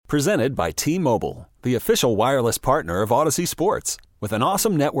Presented by T-Mobile, the official wireless partner of Odyssey Sports. With an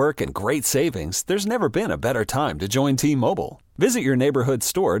awesome network and great savings, there's never been a better time to join T-Mobile. Visit your neighborhood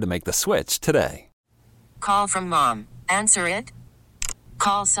store to make the switch today. Call from mom. Answer it.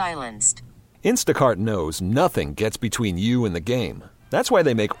 Call silenced. Instacart knows nothing gets between you and the game. That's why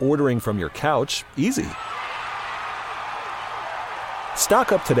they make ordering from your couch easy.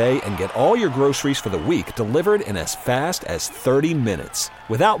 Stock up today and get all your groceries for the week delivered in as fast as 30 minutes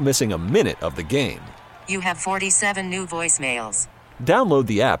without missing a minute of the game. You have 47 new voicemails. Download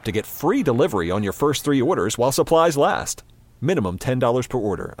the app to get free delivery on your first 3 orders while supplies last. Minimum $10 per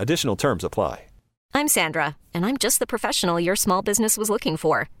order. Additional terms apply. I'm Sandra, and I'm just the professional your small business was looking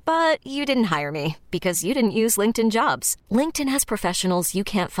for. But you didn't hire me because you didn't use LinkedIn Jobs. LinkedIn has professionals you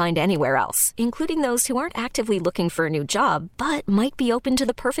can't find anywhere else, including those who aren't actively looking for a new job, but might be open to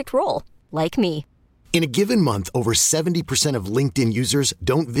the perfect role, like me. In a given month, over 70% of LinkedIn users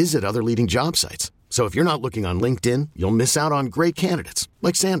don't visit other leading job sites. So if you're not looking on LinkedIn, you'll miss out on great candidates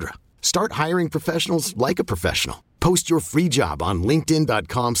like Sandra. Start hiring professionals like a professional. Post your free job on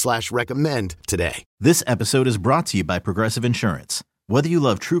linkedin.com/recommend today. This episode is brought to you by Progressive Insurance. Whether you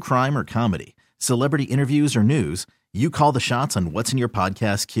love true crime or comedy, celebrity interviews or news, you call the shots on what's in your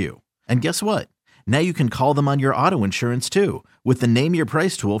podcast queue. And guess what? Now you can call them on your auto insurance too with the Name Your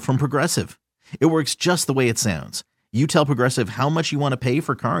Price tool from Progressive. It works just the way it sounds. You tell Progressive how much you want to pay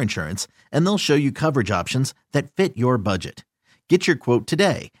for car insurance, and they'll show you coverage options that fit your budget. Get your quote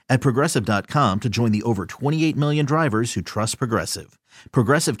today at Progressive.com to join the over 28 million drivers who trust Progressive.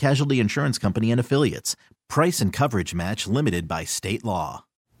 Progressive Casualty Insurance Company and Affiliates. Price and coverage match limited by state law.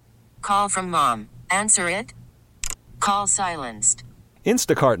 Call from mom. Answer it. Call silenced.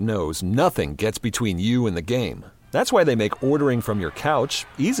 Instacart knows nothing gets between you and the game. That's why they make ordering from your couch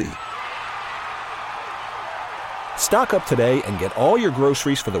easy. Stock up today and get all your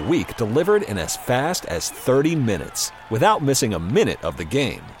groceries for the week delivered in as fast as 30 minutes without missing a minute of the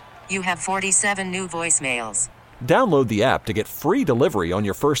game. You have 47 new voicemails. Download the app to get free delivery on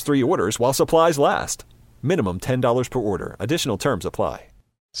your first 3 orders while supplies last. Minimum $10 per order. Additional terms apply.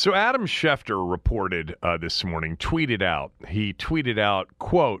 So Adam Schefter reported this morning, tweeted out,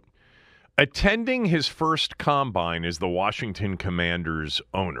 quote, attending his first combine as the Washington Commanders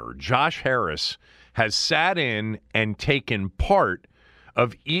owner, Josh Harris has sat in and taken part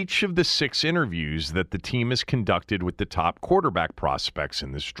of each of the 6 interviews that the team has conducted with the top quarterback prospects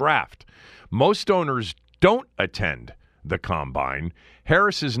in this draft. Most owners don't attend the combine.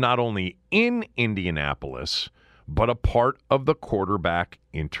 Harris is not only in Indianapolis, but a part of the quarterback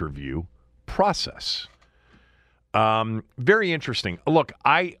interview process. Very interesting. Look,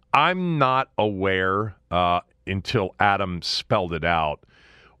 I'm not aware until Adam spelled it out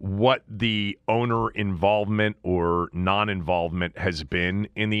what the owner involvement or non-involvement has been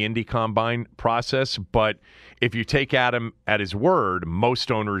in the Indy Combine process. But if you take Adam at his word,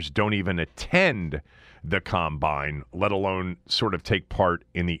 most owners don't even attend the Combine, let alone sort of take part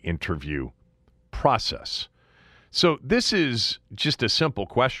in the interview process. So this is just a simple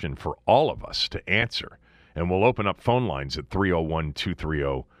question for all of us to answer. And we'll open up phone lines at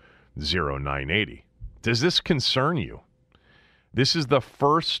 301-230-0980. Does this concern you? This is the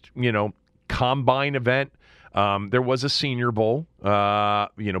first, combine event. There was a Senior Bowl,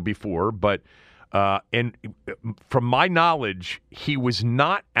 before, but and from my knowledge, he was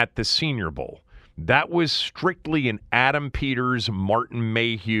not at the Senior Bowl. That was strictly an Adam Peters, Martin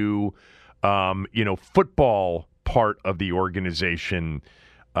Mayhew, football part of the organization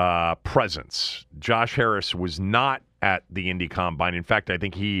presence. Josh Harris was not at the Indy Combine. In fact, I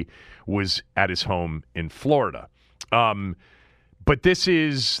think he was at his home in Florida. But this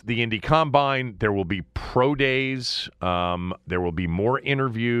is the Indy Combine. There will be pro days. There will be more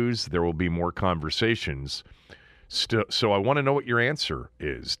interviews. There will be more conversations. So I want to know what your answer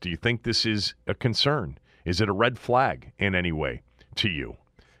is. Do you think this is a concern? Is it a red flag in any way to you?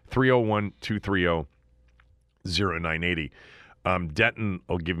 301-230-0980. Denton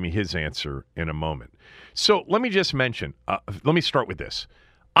will give me his answer in a moment. So let me just mention, let me start with this.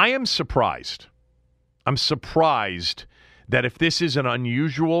 I am surprised. I'm surprised that if this is an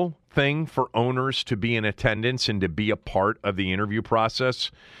unusual thing for owners to be in attendance and to be a part of the interview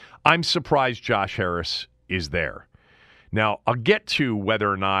process, I'm surprised Josh Harris is there. Now, I'll get to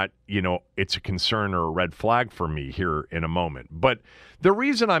whether or not, it's a concern or a red flag for me here in a moment. But the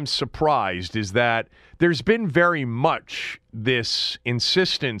reason I'm surprised is that there's been very much this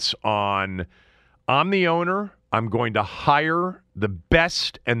insistence on, I'm the owner, I'm going to hire the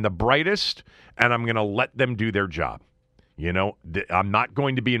best and the brightest, and I'm going to let them do their job. I'm not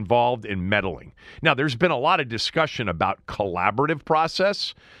going to be involved in meddling. Now, there's been a lot of discussion about collaborative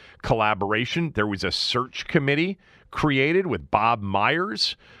process, collaboration. There was a search committee created with Bob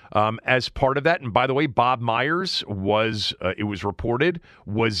Myers as part of that. And by the way, Bob Myers was, it was reported,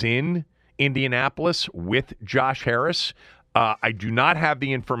 was in Indianapolis with Josh Harris. I do not have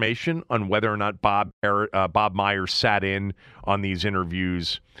the information on whether or not Bob Myers sat in on these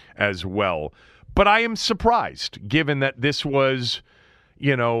interviews as well. But I am surprised, given that this was,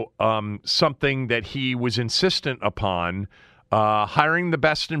 something that he was insistent upon, hiring the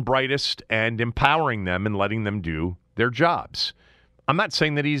best and brightest and empowering them and letting them do their jobs. I'm not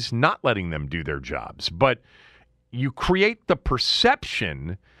saying that he's not letting them do their jobs, but you create the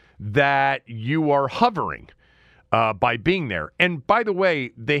perception that you are hovering by being there. And by the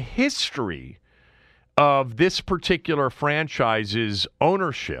way, the history of this particular franchise's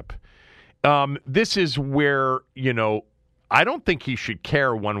ownership, this is where, I don't think he should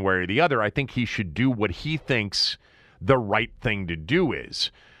care one way or the other. I think he should do what he thinks the right thing to do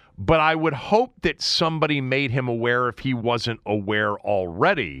is. But I would hope that somebody made him aware, if he wasn't aware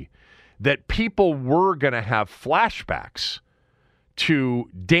already, that people were going to have flashbacks to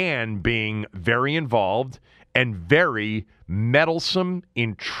Dan being very involved and very meddlesome,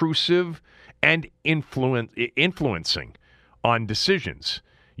 intrusive, and influencing on decisions.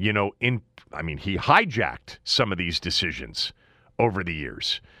 He hijacked some of these decisions over the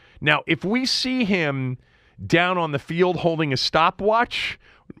years. Now, if we see him down on the field holding a stopwatch,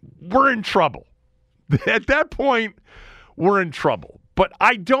 we're in trouble. At that point, we're in trouble. But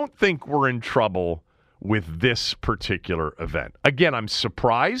I don't think we're in trouble with this particular event. Again, I'm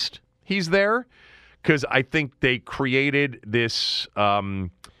surprised he's there because I think they created this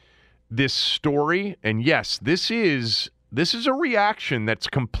this story. And yes, this is a reaction that's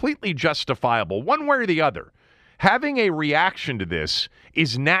completely justifiable, one way or the other. Having a reaction to this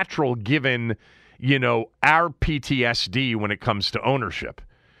is natural given, our PTSD when it comes to ownership.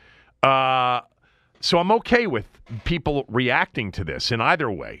 So I'm okay with people reacting to this in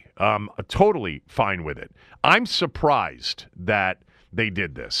either way. Totally fine with it. I'm surprised that they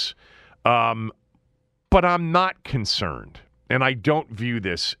did this. But I'm not concerned, and I don't view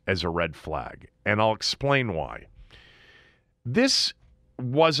this as a red flag, and I'll explain why. This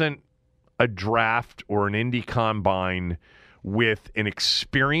wasn't a draft or an Indy Combine with an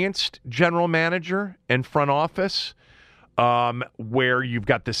experienced general manager and front office, where you've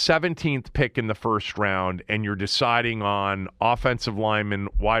got the 17th pick in the first round and you're deciding on offensive lineman,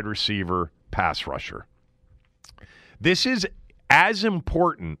 wide receiver, pass rusher. This is as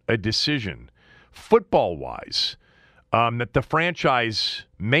important a decision, football-wise, that the franchise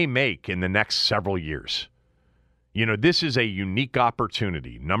may make in the next several years. This is a unique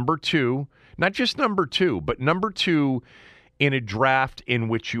opportunity. Number two, not just number two, but number two in a draft in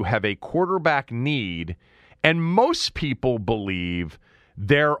which you have a quarterback need, and most people believe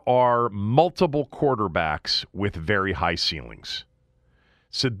there are multiple quarterbacks with very high ceilings.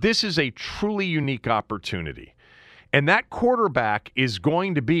 So this is a truly unique opportunity. And that quarterback is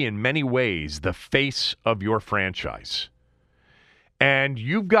going to be, in many ways, the face of your franchise. And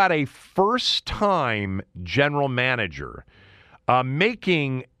you've got a first-time general manager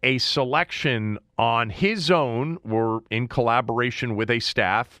making a selection on his own or in collaboration with a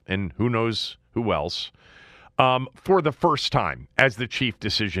staff, and who knows who else, for the first time as the chief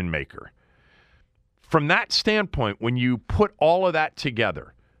decision maker. From that standpoint, when you put all of that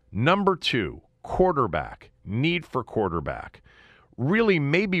together, number two, quarterback, need for quarterback, really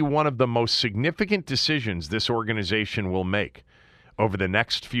maybe one of the most significant decisions this organization will make over the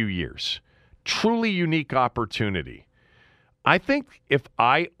next few years. Truly unique opportunity. I think if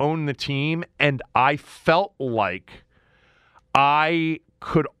I own the team and I felt like I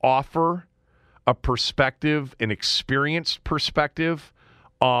could offer a perspective, an experienced perspective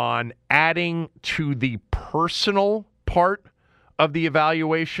on adding to the personal part of the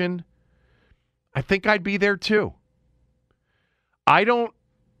evaluation, I think I'd be there too. I don't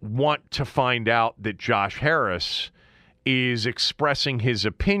want to find out that Josh Harris is expressing his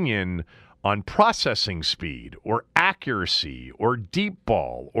opinion on processing speed or accuracy or deep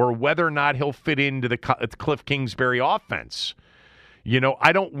ball or whether or not he'll fit into the Cliff Kingsbury offense.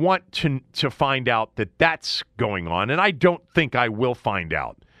 I don't want to find out that that's going on, and I don't think I will find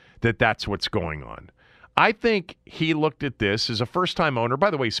out that that's what's going on. I think he looked at this as a first-time owner. By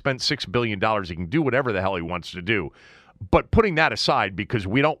the way, he spent $6 billion. He can do whatever the hell he wants to do. But putting that aside, because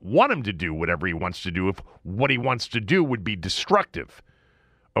we don't want him to do whatever he wants to do if what he wants to do would be destructive,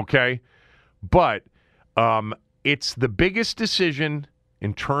 okay? But it's the biggest decision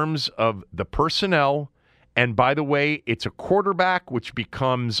in terms of the personnel And by the way, it's a quarterback which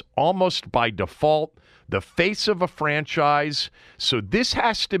becomes almost by default the face of a franchise. So this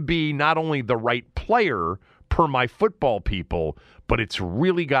has to be not only the right player per my football people, but it's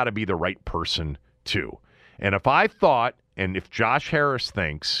really got to be the right person too. And if I thought, and if Josh Harris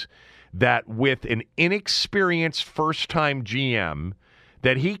thinks that with an inexperienced first-time GM,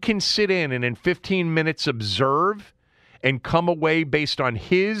 that he can sit in and in 15 minutes observe and come away based on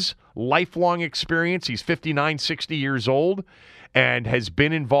his lifelong experience. He's 59, 60 years old and has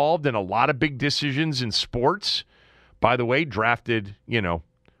been involved in a lot of big decisions in sports. By the way, drafted,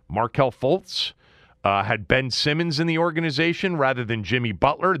 Markelle Fultz, had Ben Simmons in the organization rather than Jimmy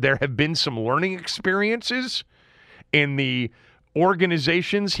Butler. There have been some learning experiences in the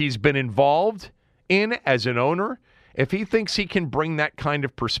organizations he's been involved in as an owner. If he thinks he can bring that kind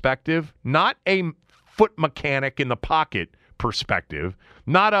of perspective, not a foot mechanic in the pocket perspective,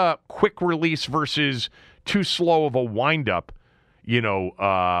 not a quick release versus too slow of a windup,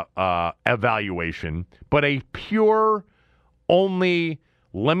 evaluation, but a pure only,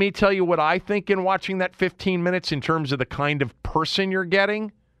 let me tell you what I think in watching that 15 minutes in terms of the kind of person you're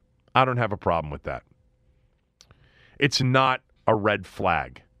getting, I don't have a problem with that. It's not a red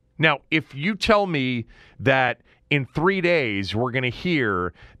flag. Now, if you tell me that in 3 days, we're going to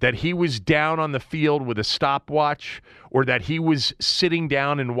hear that he was down on the field with a stopwatch or that he was sitting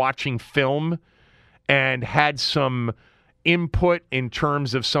down and watching film and had some input in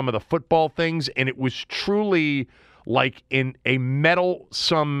terms of some of the football things, and it was truly like in a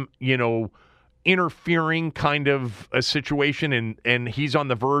meddlesome, interfering kind of a situation, and he's on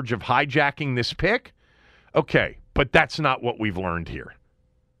the verge of hijacking this pick, okay, but that's not what we've learned here.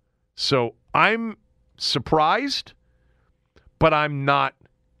 So I'm surprised, but I'm not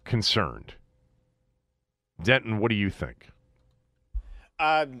concerned. Denton, what do you think?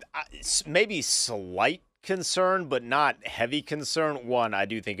 Maybe slight concern, but not heavy concern. One, I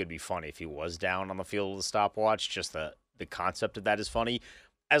do think it'd be funny if he was down on the field with a stopwatch. Just the concept of that is funny.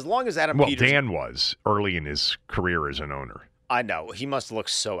 As long as Adam Peters... Well, Dan was early in his career as an owner. I know. He must look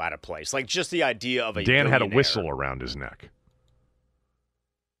so out of place. Like, just the idea of a Dan had a whistle around his neck.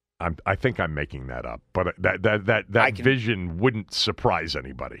 I think I'm making that up, but that vision wouldn't surprise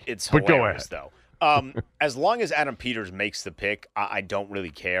anybody. It's But hilarious, go ahead. though. As long as Adam Peters makes the pick, I don't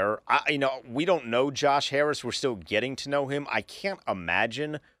really care. We don't know Josh Harris. We're still getting to know him. I can't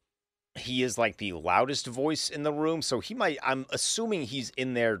imagine he is like the loudest voice in the room. So I'm assuming he's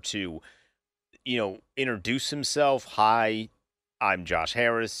in there to, introduce himself. Hi, I'm Josh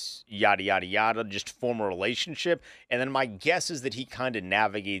Harris, yada, yada, yada, just form a relationship. And then my guess is that he kind of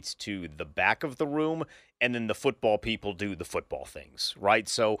navigates to the back of the room, and then the football people do the football things, right?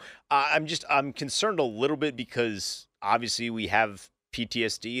 So I'm concerned a little bit because obviously we have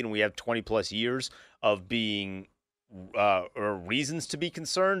PTSD and we have 20 plus years of being or reasons to be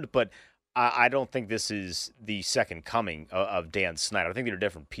concerned, but I don't think this is the second coming of Dan Snyder. I think they're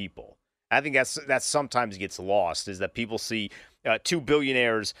different people. I think that sometimes gets lost, is that people see two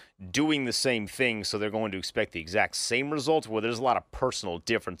billionaires doing the same thing, so they're going to expect the exact same results, where there's a lot of personal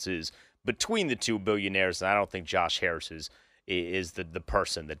differences between the two billionaires, and I don't think Josh Harris is the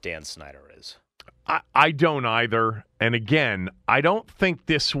person that Dan Snyder is. I don't either. And again, I don't think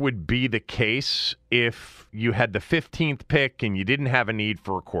this would be the case if you had the 15th pick and you didn't have a need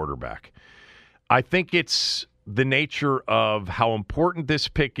for a quarterback. I think it's the nature of how important this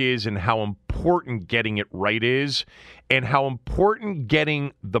pick is and how important getting it right is and how important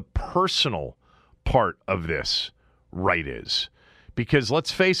getting the personal part of this right is. Because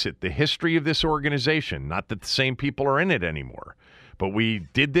let's face it, the history of this organization, not that the same people are in it anymore, but we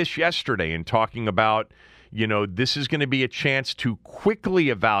did this yesterday in talking about, this is going to be a chance to quickly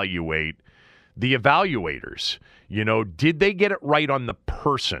evaluate the evaluators. Did they get it right on the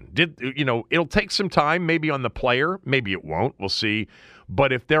person? It'll take some time, maybe on the player, maybe it won't, we'll see.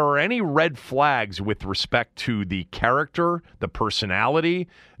 But if there are any red flags with respect to the character, the personality,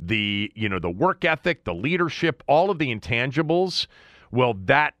 the work ethic, the leadership, all of the intangibles, well,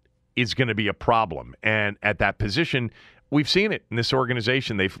 that is going to be a problem. And at that position, we've seen it in this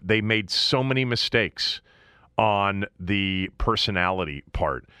organization. They made so many mistakes on the personality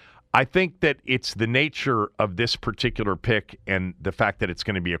part. I think that it's the nature of this particular pick and the fact that it's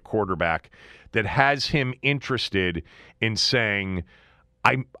going to be a quarterback that has him interested in saying,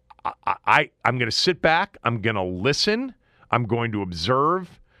 I'm going to sit back, I'm going to listen, I'm going to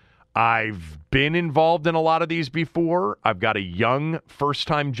observe. I've been involved in a lot of these before. I've got a young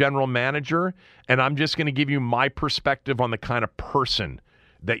first-time general manager, and I'm just going to give you my perspective on the kind of person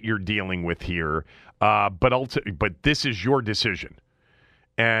that you're dealing with here. But this is your decision.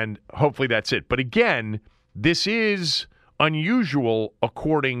 And hopefully that's it. But again, this is unusual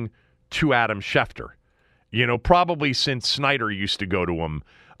according to Adam Schefter. Probably since Snyder used to go to him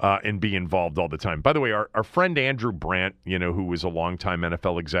and be involved all the time. By the way, our friend Andrew Brandt, who was a longtime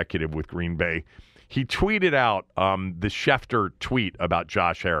NFL executive with Green Bay, he tweeted out the Schefter tweet about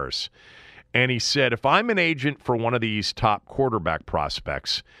Josh Harris. And he said, if I'm an agent for one of these top quarterback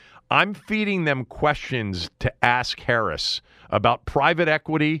prospects, I'm feeding them questions to ask Harris about private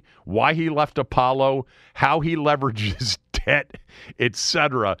equity, why he left Apollo, how he leverages debt,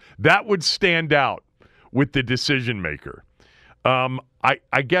 etc. That would stand out with the decision maker. I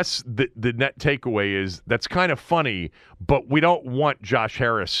guess the net takeaway is that's kind of funny, but we don't want Josh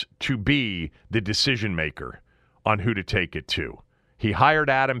Harris to be the decision maker on who to take it to. He hired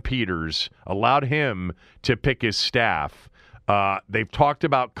Adam Peters, allowed him to pick his staff. They've talked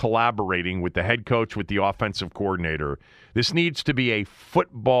about collaborating with the head coach, with the offensive coordinator. This needs to be a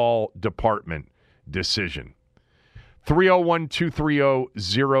football department decision.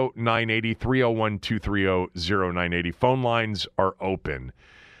 301-230-0980, 301-230-0980. Phone lines are open.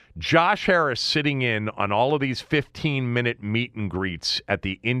 Josh Harris sitting in on all of these 15-minute meet and greets at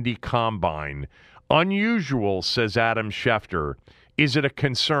the Indy Combine. Unusual, says Adam Schefter. Is it a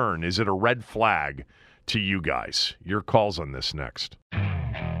concern? Is it a red flag to you guys? Your calls on this next.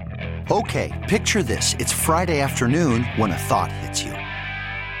 Okay, picture this. It's Friday afternoon when a thought hits you.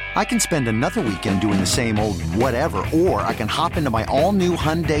 I can spend another weekend doing the same old whatever, or I can hop into my all-new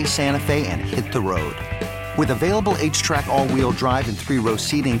Hyundai Santa Fe and hit the road. With available H-Track all-wheel drive and 3-row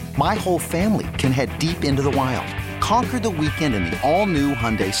seating, my whole family can head deep into the wild. Conquer the weekend in the all-new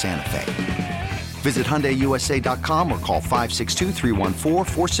Hyundai Santa Fe. Visit HyundaiUSA.com or call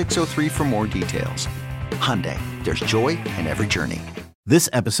 562-314-4603 for more details. Hyundai, there's joy in every journey. This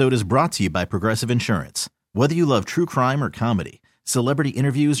episode is brought to you by Progressive Insurance. Whether you love true crime or comedy, celebrity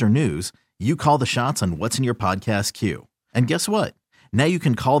interviews or news, you call the shots on what's in your podcast queue. And guess what? Now you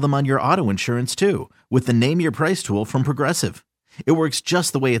can call them on your auto insurance too with the Name Your Price tool from Progressive. It works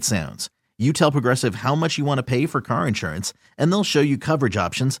just the way it sounds. You tell Progressive how much you want to pay for car insurance, and they'll show you coverage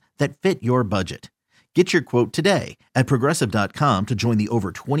options that fit your budget. Get your quote today at Progressive.com to join the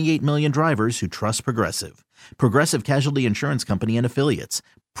over 28 million drivers who trust Progressive. Progressive Casualty Insurance Company and Affiliates.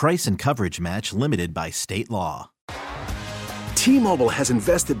 Price and coverage match limited by state law. T-Mobile has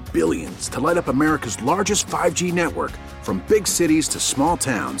invested billions to light up America's largest 5G network, from big cities to small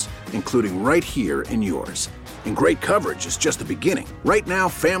towns, including right here in yours. And great coverage is just the beginning. Right now,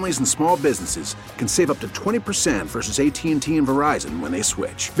 families and small businesses can save up to 20% versus AT&T and Verizon when they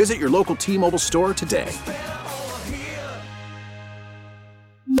switch. Visit your local T-Mobile store today.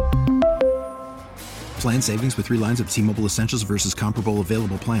 Plan savings with 3 lines of T-Mobile Essentials versus comparable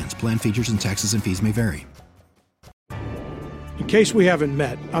available plans. Plan features and taxes and fees may vary. In case we haven't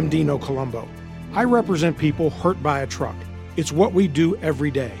met, I'm Dino Colombo. I represent people hurt by a truck. It's what we do every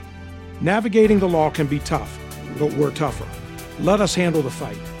day. Navigating the law can be tough, but we're tougher. Let us handle the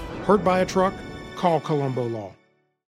fight. Hurt by a truck? Call Colombo Law.